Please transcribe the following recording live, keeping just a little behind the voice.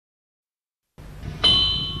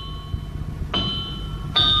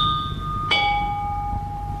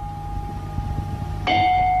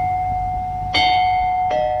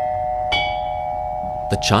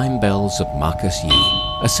chime bells of Marquis,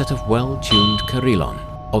 a set of well-tuned carillon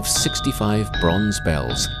of 65 bronze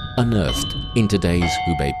bells unearthed in today's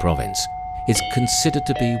Hubei province, is considered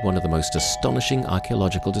to be one of the most astonishing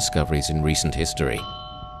archaeological discoveries in recent history.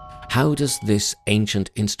 How does this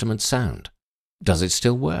ancient instrument sound? Does it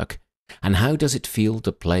still work? And how does it feel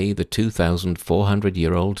to play the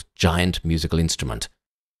 2,400-year-old giant musical instrument?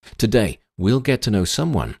 Today, we'll get to know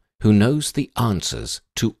someone who knows the answers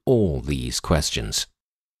to all these questions.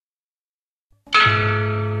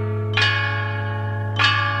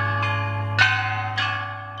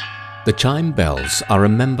 The chime bells are a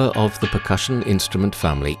member of the percussion instrument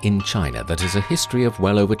family in China that has a history of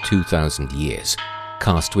well over 2,000 years.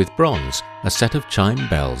 Cast with bronze, a set of chime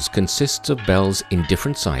bells consists of bells in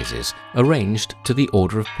different sizes arranged to the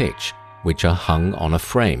order of pitch, which are hung on a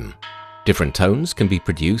frame. Different tones can be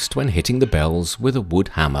produced when hitting the bells with a wood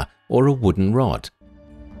hammer or a wooden rod.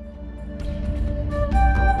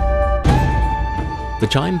 The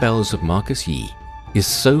chime bells of Marquis is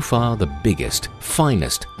so far the biggest,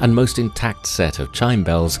 finest and most intact set of chime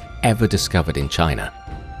bells ever discovered in China.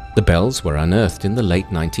 The bells were unearthed in the late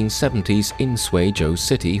 1970s in Suizhou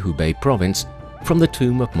City, Hubei province, from the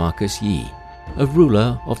tomb of Marquis, a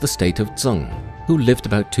ruler of the state of Zheng, who lived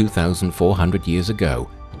about 2,400 years ago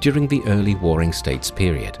during the early Warring States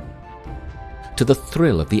period. To the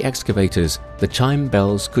thrill of the excavators, the chime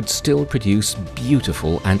bells could still produce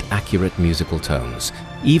beautiful and accurate musical tones,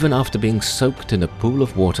 even after being soaked in a pool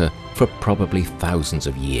of water for probably thousands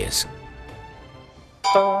of years.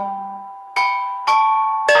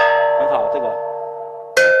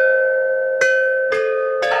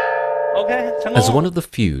 As one of the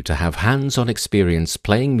few to have hands-on experience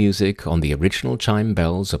playing music on the original chime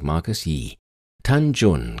bells of Marquis, Tan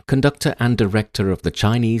Jun, conductor and director of the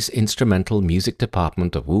Chinese Instrumental Music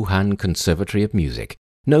Department of Wuhan Conservatory of Music,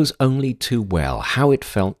 knows only too well how it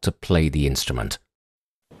felt to play the instrument.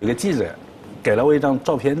 A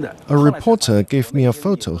reporter gave me a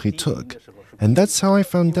photo he took, and that's how I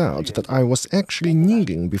found out that I was actually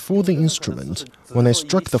kneeling before the instrument when I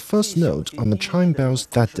struck the first note on the chime bells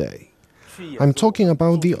that day. I'm talking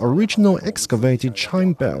about the original excavated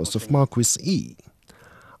chime bells of Marquis.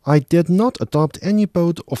 I did not adopt any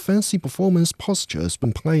bold or fancy performance postures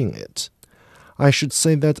when playing it. I should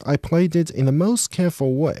say that I played it in the most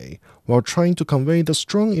careful way while trying to convey the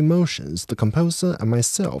strong emotions the composer and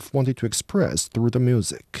myself wanted to express through the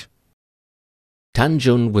music. Tan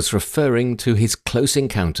Jun was referring to his close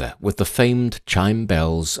encounter with the famed chime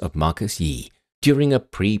bells of Marquis during a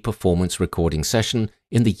pre-performance recording session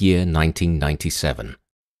in the year 1997.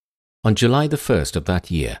 On July the 1st of that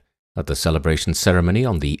year, at the celebration ceremony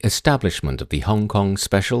on the establishment of the Hong Kong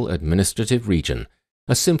Special Administrative Region,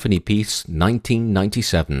 a symphony piece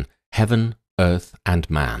 1997, Heaven, Earth and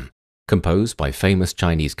Man, composed by famous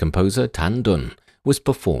Chinese composer Tan Dun, was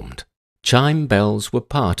performed. Chime bells were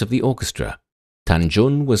part of the orchestra. Tan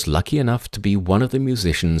Jun was lucky enough to be one of the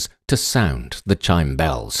musicians to sound the chime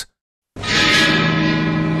bells.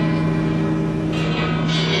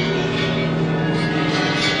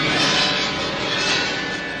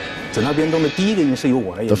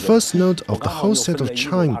 The first note of the whole set of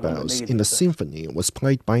chime bells in the symphony was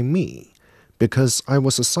played by me, because I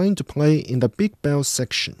was assigned to play in the big bell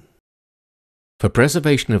section. For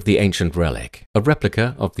preservation of the ancient relic, a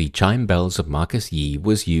replica of the chime bells of Marquis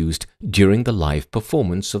was used during the live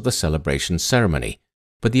performance of the celebration ceremony,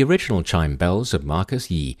 but the original chime bells of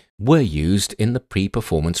Marquis were used in the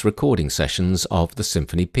pre-performance recording sessions of the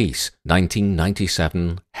symphony piece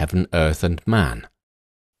 1997, Heaven, Earth and Man.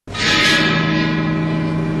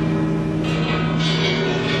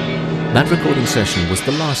 That recording session was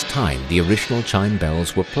the last time the original chime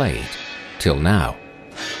bells were played, till now.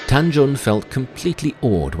 Tan Jun felt completely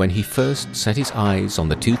awed when he first set his eyes on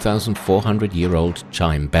the 2,400-year-old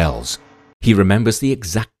chime bells. He remembers the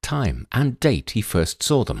exact time and date he first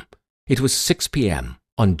saw them. It was 6 p.m.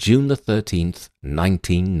 on June the 13th,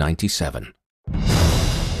 1997.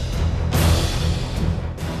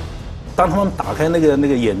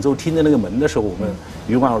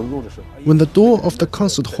 When the door of the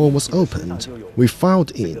concert hall was opened, we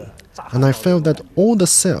filed in, and I felt that all the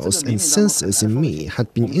cells and senses in me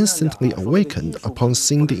had been instantly awakened upon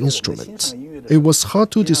seeing the instrument. It was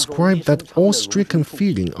hard to describe that awe-stricken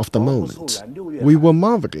feeling of the moment. We were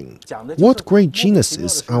marveling. What great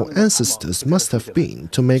geniuses our ancestors must have been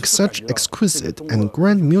to make such exquisite and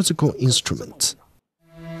grand musical instruments.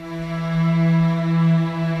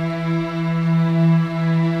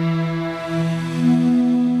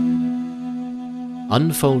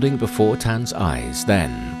 Unfolding before Tan's eyes,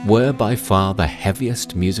 then, were by far the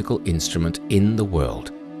heaviest musical instrument in the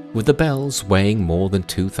world, with the bells weighing more than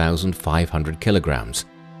 2,500 kilograms.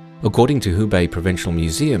 According to Hubei Provincial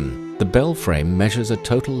Museum, the bell frame measures a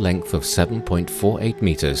total length of 7.48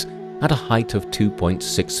 meters at a height of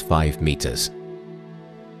 2.65 meters.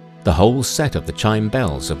 The whole set of the chime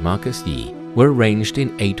bells of Marquis Yi were arranged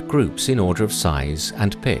in 8 groups in order of size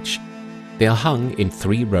and pitch. They are hung in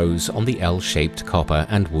 3 rows on the L-shaped copper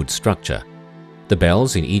and wood structure. The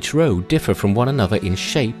bells in each row differ from one another in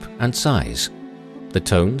shape and size. The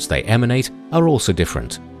tones they emanate are also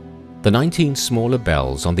different. The 19 smaller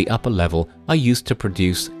bells on the upper level are used to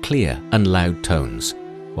produce clear and loud tones,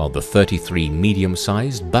 while the 33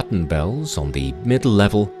 medium-sized button bells on the middle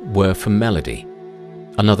level were for melody.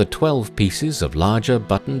 Another 12 pieces of larger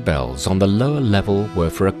button bells on the lower level were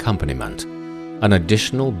for accompaniment. An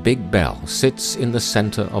additional big bell sits in the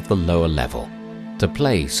center of the lower level. To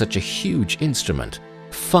play such a huge instrument,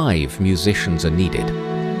 5 musicians are needed.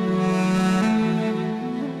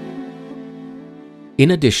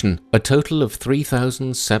 In addition, a total of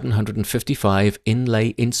 3,755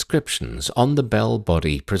 inlay inscriptions on the bell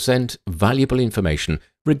body present valuable information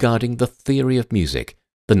regarding the theory of music,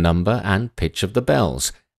 the number and pitch of the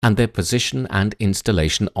bells, and their position and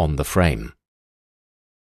installation on the frame.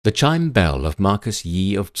 The chime bell of Marquis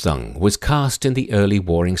Yi of Zheng was cast in the early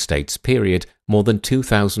Warring States period more than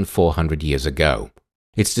 2,400 years ago.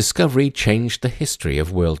 Its discovery changed the history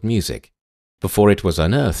of world music. Before it was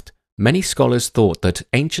unearthed, many scholars thought that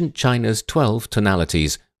ancient China's 12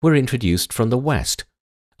 tonalities were introduced from the West.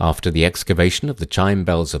 After the excavation of the chime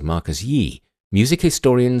bells of Marquis Yi, music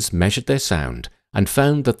historians measured their sound and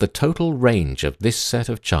found that the total range of this set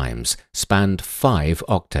of chimes spanned 5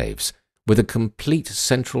 octaves, with a complete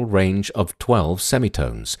central range of 12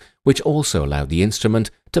 semitones, which also allowed the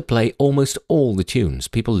instrument to play almost all the tunes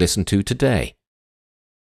people listen to today.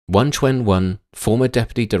 Wan Chuan-wen, former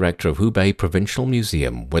deputy director of Hubei Provincial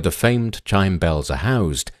Museum, where the famed chime bells are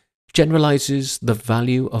housed, generalizes the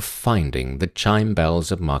value of finding the chime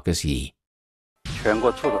bells of Marquis Yi.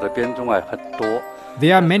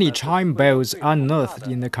 There are many chime bells unearthed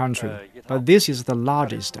in the country, but this is the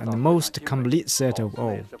largest and most complete set of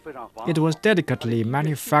all. It was delicately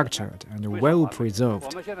manufactured and well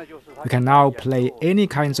preserved. You can now play any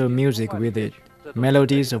kinds of music with it,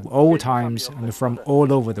 melodies of all times and from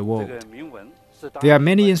all over the world. There are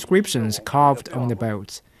many inscriptions carved on the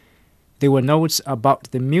bells. They were notes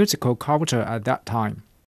about the musical culture at that time.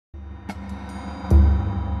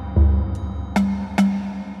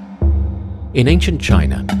 In ancient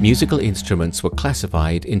China, musical instruments were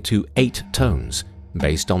classified into 8 tones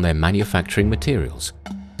based on their manufacturing materials.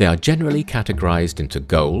 They are generally categorized into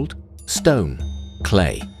gold, stone,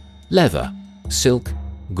 clay, leather, silk,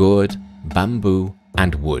 gourd, bamboo,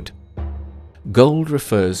 and wood. Gold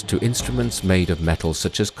refers to instruments made of metals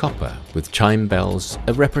such as copper, with chime bells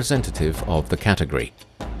a representative of the category.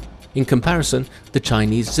 In comparison, the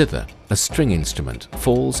Chinese zither, a string instrument,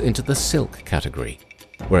 falls into the silk category,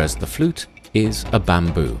 whereas the flute is a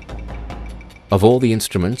bamboo. Of all the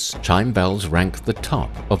instruments, chime bells rank the top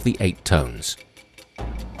of the 8 tones.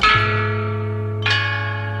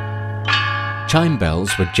 Chime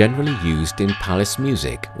bells were generally used in palace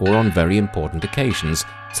music or on very important occasions,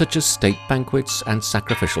 such as state banquets and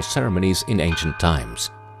sacrificial ceremonies in ancient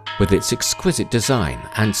times. With its exquisite design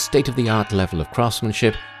and state-of-the-art level of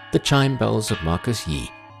craftsmanship, the chime bells of Marquis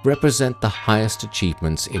Yi represent the highest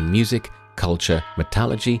achievements in music, culture,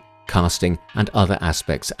 metallurgy, casting, and other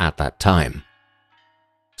aspects at that time.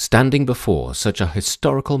 Standing before such a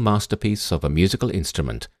historical masterpiece of a musical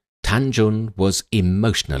instrument, Tan Jun was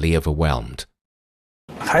emotionally overwhelmed.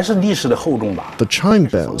 The chime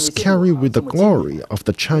bells carry with the glory of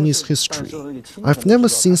the Chinese history. I've never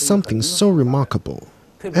seen something so remarkable.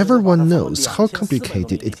 Everyone knows how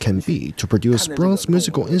complicated it can be to produce bronze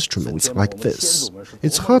musical instruments like this.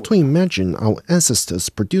 It's hard to imagine our ancestors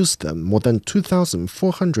produced them more than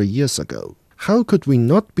 2,400 years ago. How could we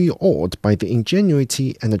not be awed by the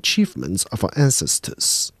ingenuity and achievements of our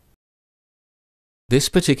ancestors? This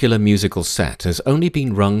particular musical set has only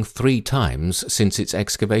been rung 3 times since its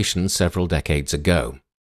excavation several decades ago.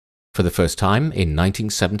 For the first time in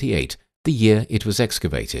 1978, the year it was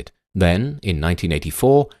excavated, then in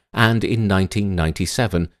 1984 and in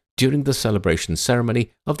 1997 during the celebration ceremony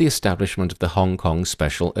of the establishment of the Hong Kong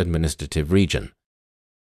Special Administrative Region.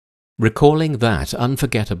 Recalling that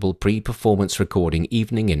unforgettable pre-performance recording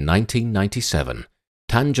evening in 1997,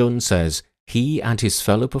 Tan Jun says he and his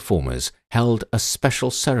fellow performers held a special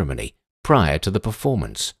ceremony prior to the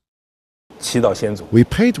performance. We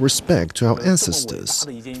paid respect to our ancestors,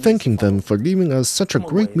 thanking them for giving us such a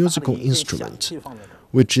great musical instrument.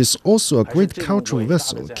 which is also a great cultural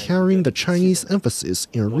vessel carrying the Chinese emphasis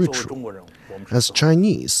in a ritual. As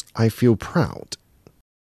Chinese, I feel proud.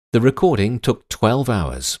 The recording took 12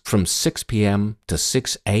 hours, from 6 p.m. to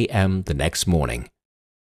 6 a.m. the next morning.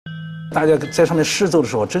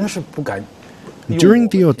 During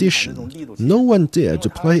the audition, no one dared to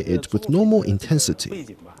play it with normal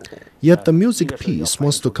intensity. Yet the music piece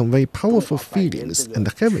wants to convey powerful feelings and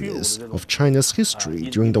the heaviness of China's history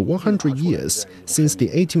during the 100 years since the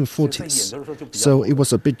 1840s, so it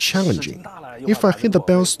was a bit challenging. If I hit the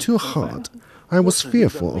bells too hard, I was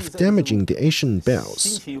fearful of damaging the ancient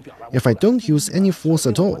bells. If I don't use any force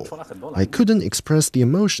at all, I couldn't express the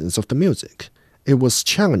emotions of the music. It was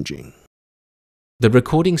challenging. The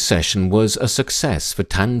recording session was a success for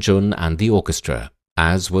Tan Jun and the orchestra,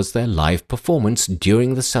 as was their live performance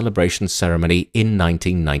during the celebration ceremony in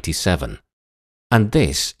 1997. And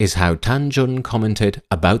this is how Tan Jun commented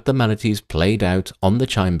about the melodies played out on the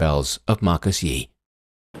chime bells of Marquis Yi.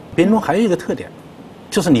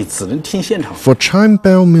 For chime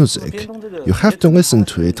bell music, you have to listen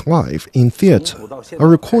to it live in theater. A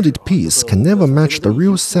recorded piece can never match the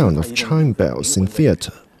real sound of chime bells in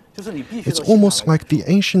theater. It's almost like the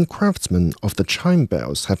ancient craftsmen of the chime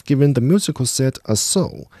bells have given the musical set a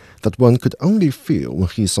soul that one could only feel when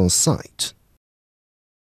he's on site.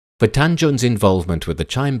 But Tan Jun's involvement with the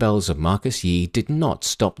chime bells of Marquis Yi did not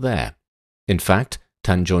stop there. In fact,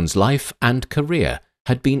 Tan Jun's life and career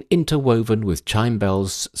had been interwoven with chime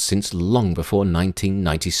bells since long before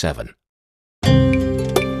 1997.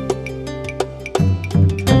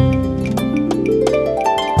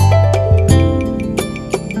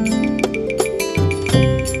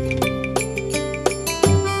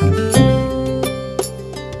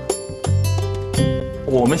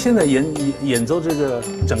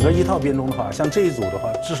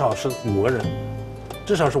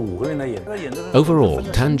 Overall,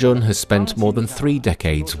 Tan Jun has spent more than 3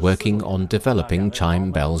 decades working on developing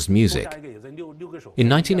chime bells music. In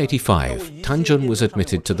 1985, Tan Jun was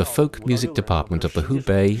admitted to the folk music department of the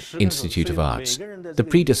Hubei Institute of Arts, the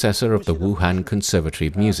predecessor of the Wuhan Conservatory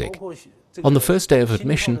of Music. On the first day of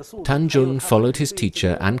admission, Tan Jun followed his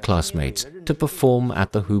teacher and classmates to perform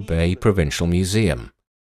at the Hubei Provincial Museum.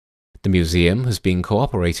 The museum has been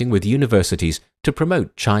cooperating with universities to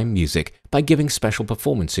promote chime music by giving special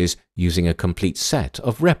performances using a complete set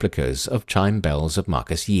of replicas of chime bells of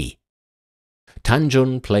Marquis Yi. Tan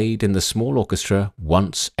Jun played in the small orchestra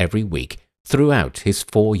once every week throughout his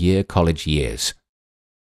 4-year college years.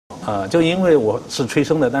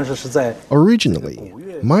 Originally,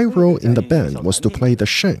 my role in the band was to play the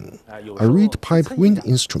sheng, a reed pipe wind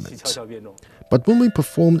instrument. But when we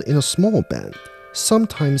performed in a small band,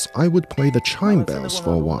 sometimes I would play the chime bells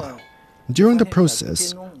for a while. During the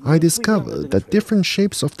process, I discovered that different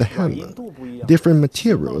shapes of the hammer, different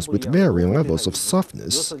materials with varying levels of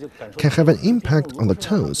softness, can have an impact on the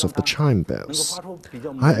tones of the chime bells.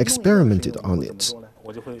 I experimented on it.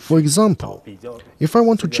 For example, if I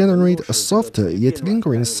want to generate a softer yet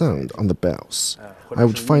lingering sound on the bells, I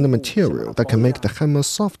would find a material that can make the hammer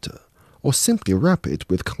softer, or simply wrap it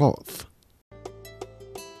with cloth.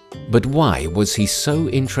 But why was he so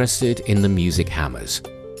interested in the music hammers?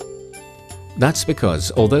 That's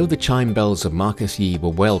because although the chime bells of Marquis Yi were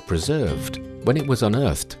well preserved, when it was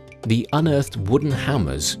unearthed, the unearthed wooden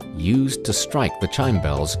hammers used to strike the chime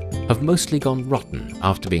bells have mostly gone rotten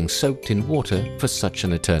after being soaked in water for such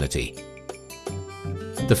an eternity.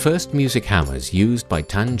 The first music hammers used by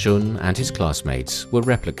Tan Jun and his classmates were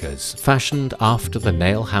replicas fashioned after the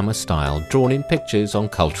nail hammer style drawn in pictures on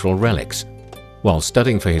cultural relics. While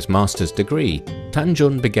studying for his master's degree, Tan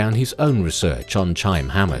Jun began his own research on chime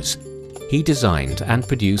hammers. He designed and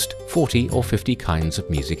produced 40 or 50 kinds of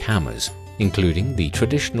music hammers, including the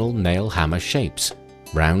traditional nail hammer shapes,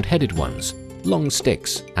 round-headed ones, long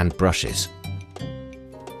sticks, and brushes.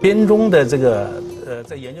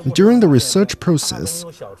 During the research process,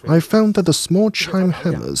 I found that the small chime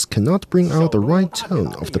hammers cannot bring out the right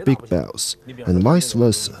tone of the big bells, and vice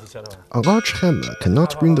versa. A large hammer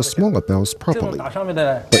cannot bring the smaller bells properly.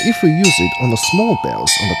 But if we use it on the small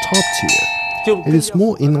bells on the top tier, it is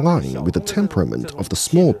more in line with the temperament of the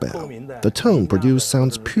small bell. The tone produced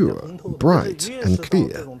sounds pure, bright, and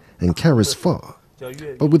clear, and carries far.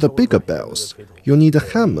 But with the bigger bells, you'll need a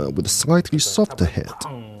hammer with a slightly softer head.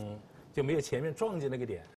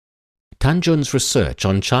 Tan Jun's research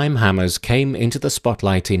on chime hammers came into the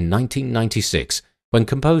spotlight in 1996 when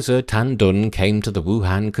composer Tan Dun came to the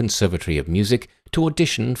Wuhan Conservatory of Music to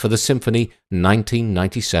audition for the Symphony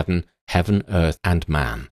 1997 Heaven, Earth and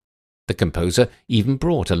Man. The composer even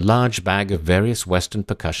brought a large bag of various Western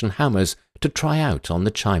percussion hammers to try out on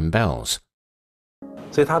the chime bells.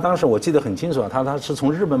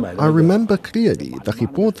 I remember clearly that he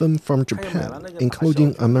bought them from Japan,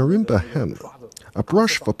 including a marimba hammer, a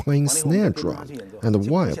brush for playing snare drum, and a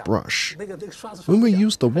wire brush. When we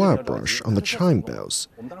used the wire brush on the chime bells,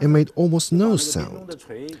 it made almost no sound.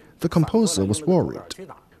 The composer was worried.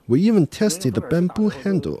 We even tested the bamboo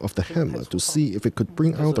handle of the hammer to see if it could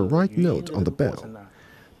bring out the right note on the bell.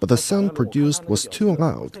 But the sound produced was too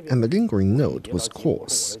loud and the lingering note was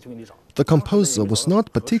coarse. The composer was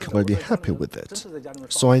not particularly happy with it.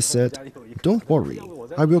 So I said, "Don't worry,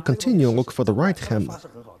 I will continue to look for the right hammer."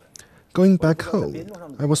 Going back home,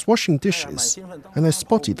 I was washing dishes and I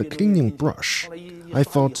spotted the cleaning brush. I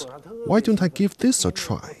thought, why don't I give this a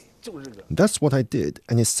try? That's what I did,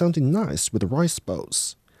 and it sounded nice with the rice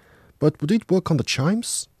bowls. But would it work on the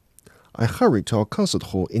chimes? I hurried to our concert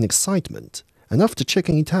hall in excitement, and after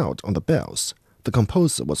checking it out on the bells, the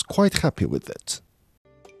composer was quite happy with it.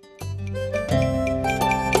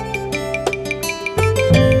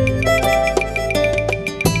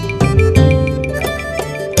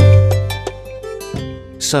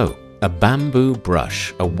 So, a bamboo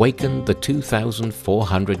brush awakened the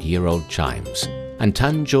 2,400-year-old chimes, and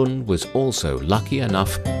Tan Jun was also lucky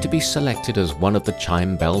enough to be selected as one of the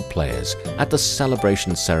chime bell players at the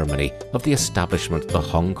celebration ceremony of the establishment of the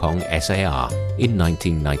Hong Kong SAR in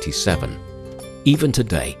 1997. Even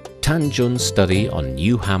today, Tan Jun's study on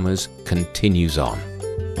new hammers continues on.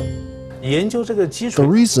 The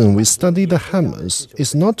reason we study the hammers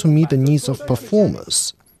is not to meet the needs of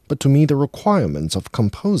performers, but to meet the requirements of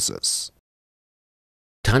composers.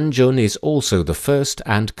 Tan Jun is also the first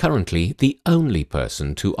and currently the only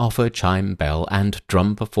person to offer chime bell and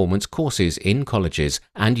drum performance courses in colleges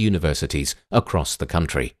and universities across the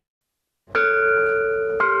country.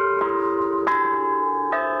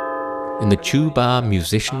 In the Hubei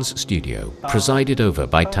musicians' studio, presided over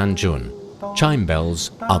by Tan Jun, chime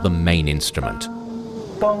bells are the main instrument.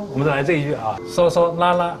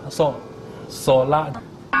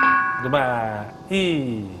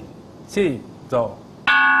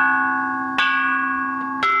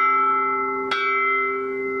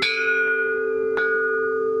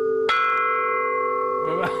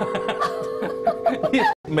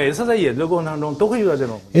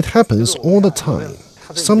 It happens all the time.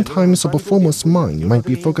 Sometimes a performer's mind might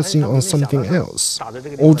be focusing on something else.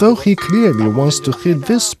 Although he clearly wants to hit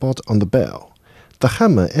this spot on the bell, the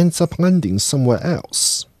hammer ends up landing somewhere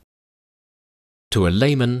else. To a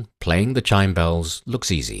layman, playing the chime bells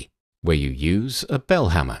looks easy, where you use a bell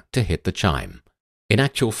hammer to hit the chime. In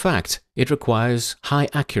actual fact, it requires high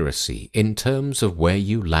accuracy in terms of where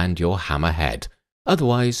you land your hammer head.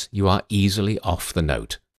 Otherwise, you are easily off the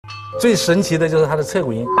note.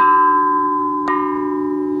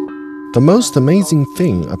 The most amazing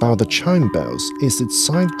thing about the chime bells is its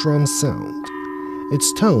side drum sound.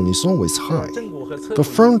 Its tone is always high. The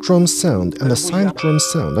front drum sound and the side drum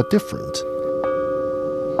sound are different.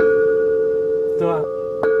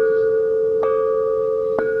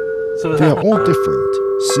 They are all different,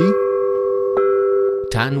 see?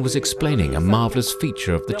 Tan was explaining a marvelous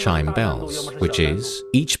feature of the chime bells, which is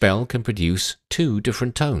each bell can produce two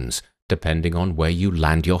different tones, depending on where you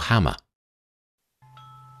land your hammer.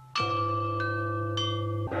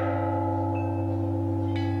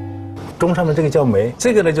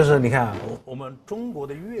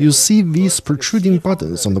 You see these protruding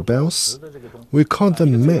buttons on the bells? We call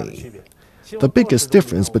them mei. The biggest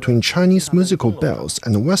difference between Chinese musical bells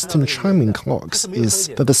and Western chiming clocks is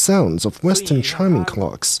that the sounds of Western chiming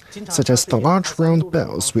clocks, such as the large round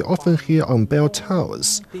bells we often hear on bell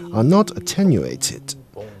towers, are not attenuated.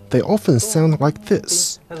 They often sound like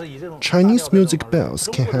this. Chinese music bells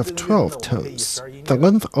can have 12 tones. The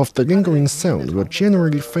length of the lingering sound will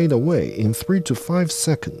generally fade away in 3 to 5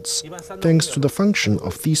 seconds, thanks to the function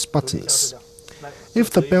of these buttons. If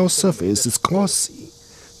the bell surface is glossy,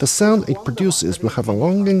 the sound it produces will have a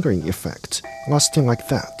long lingering effect, lasting like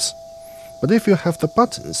that. But if you have the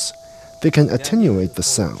buttons, they can attenuate the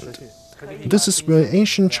sound. This is where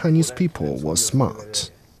ancient Chinese people were smart.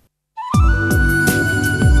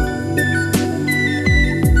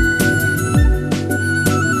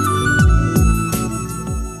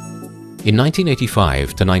 In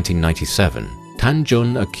 1985 to 1997, Tan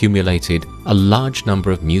Jun accumulated a large number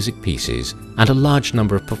of music pieces and a large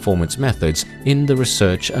number of performance methods in the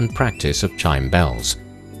research and practice of chime bells,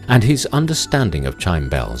 and his understanding of chime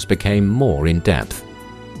bells became more in-depth.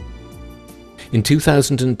 In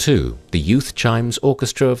 2002, the Youth Chimes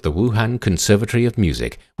Orchestra of the Wuhan Conservatory of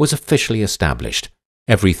Music was officially established.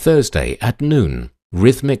 Every Thursday at noon,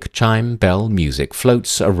 rhythmic chime bell music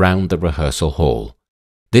floats around the rehearsal hall.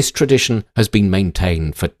 This tradition has been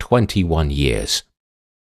maintained for 21 years.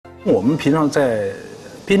 When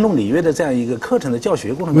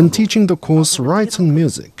teaching the course Rites and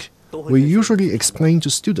Music, we usually explain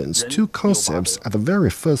to students two concepts at the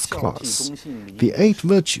very first class: the 8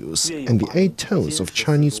 virtues and the 8 tones of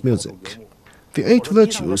Chinese music. The 8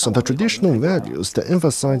 virtues are the traditional values that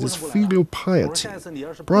emphasizes filial piety,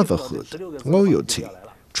 brotherhood, loyalty,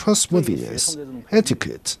 trustworthiness,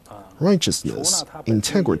 etiquette, righteousness,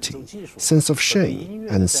 integrity, sense of shame,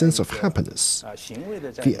 and sense of happiness.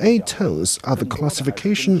 The 8 tones are the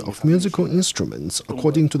classification of musical instruments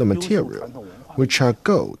according to the material, which are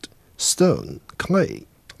gold, stone, clay,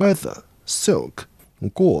 leather, silk,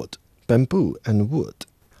 gourd, bamboo, and wood.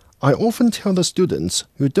 I often tell the students,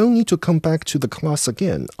 you don't need to come back to the class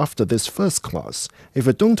again after this first class if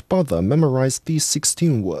you don't bother memorize these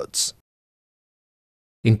 16 words.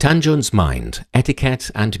 In Tanjun's mind,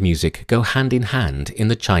 etiquette and music go hand in hand in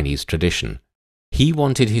the Chinese tradition. He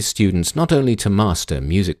wanted his students not only to master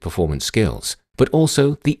music performance skills, but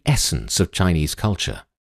also the essence of Chinese culture.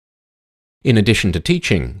 In addition to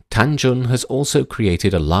teaching, Tanjun has also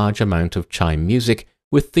created a large amount of chime music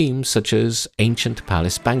with themes such as ancient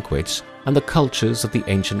palace banquets and the cultures of the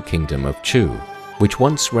ancient kingdom of Chu, which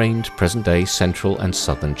once reigned present-day central and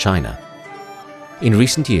southern China. In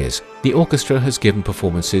recent years, the orchestra has given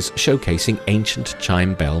performances showcasing ancient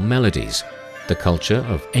chime bell melodies, the culture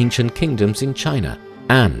of ancient kingdoms in China,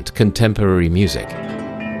 and contemporary music.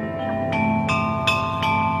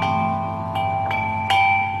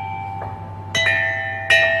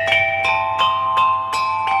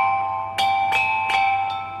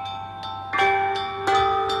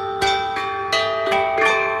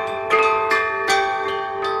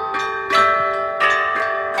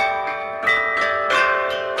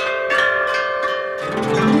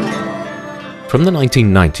 From the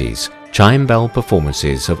 1990s, chime bell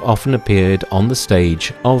performances have often appeared on the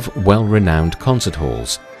stage of well-renowned concert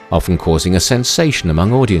halls, often causing a sensation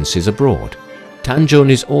among audiences abroad. Tanjun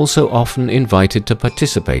is also often invited to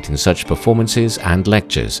participate in such performances and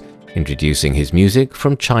lectures, introducing his music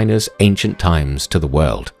from China's ancient times to the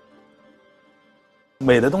world.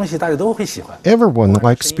 Everyone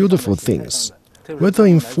likes beautiful things. Whether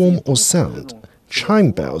in form or sound,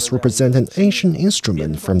 chime bells represent an ancient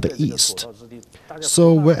instrument from the East.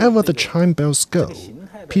 So wherever the chime bells go,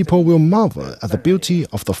 people will marvel at the beauty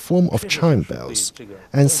of the form of chime bells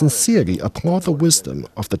and sincerely applaud the wisdom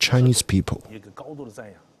of the Chinese people.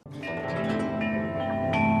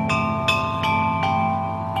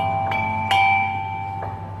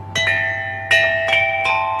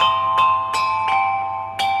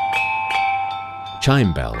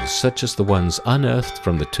 Chime bells, such as the ones unearthed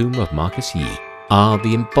from the tomb of Marquis, are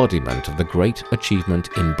the embodiment of the great achievement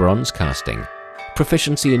in bronze casting,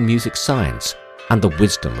 proficiency in music science, and the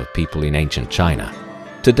wisdom of people in ancient China.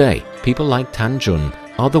 Today, people like Tanjun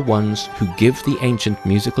are the ones who give the ancient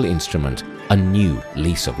musical instrument a new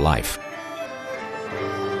lease of life.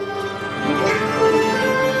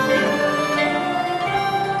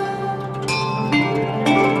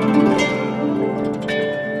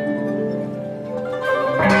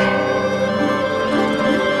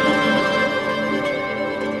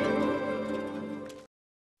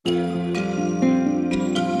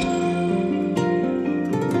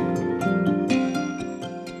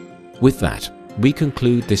 With that, we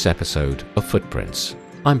conclude this episode of Footprints.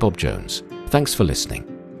 I'm Bob Jones. Thanks for listening.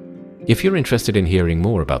 If you're interested in hearing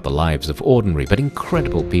more about the lives of ordinary but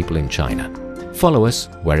incredible people in China, follow us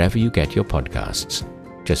wherever you get your podcasts.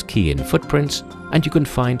 Just key in Footprints and you can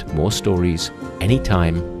find more stories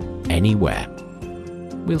anytime, anywhere.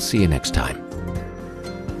 We'll see you next time.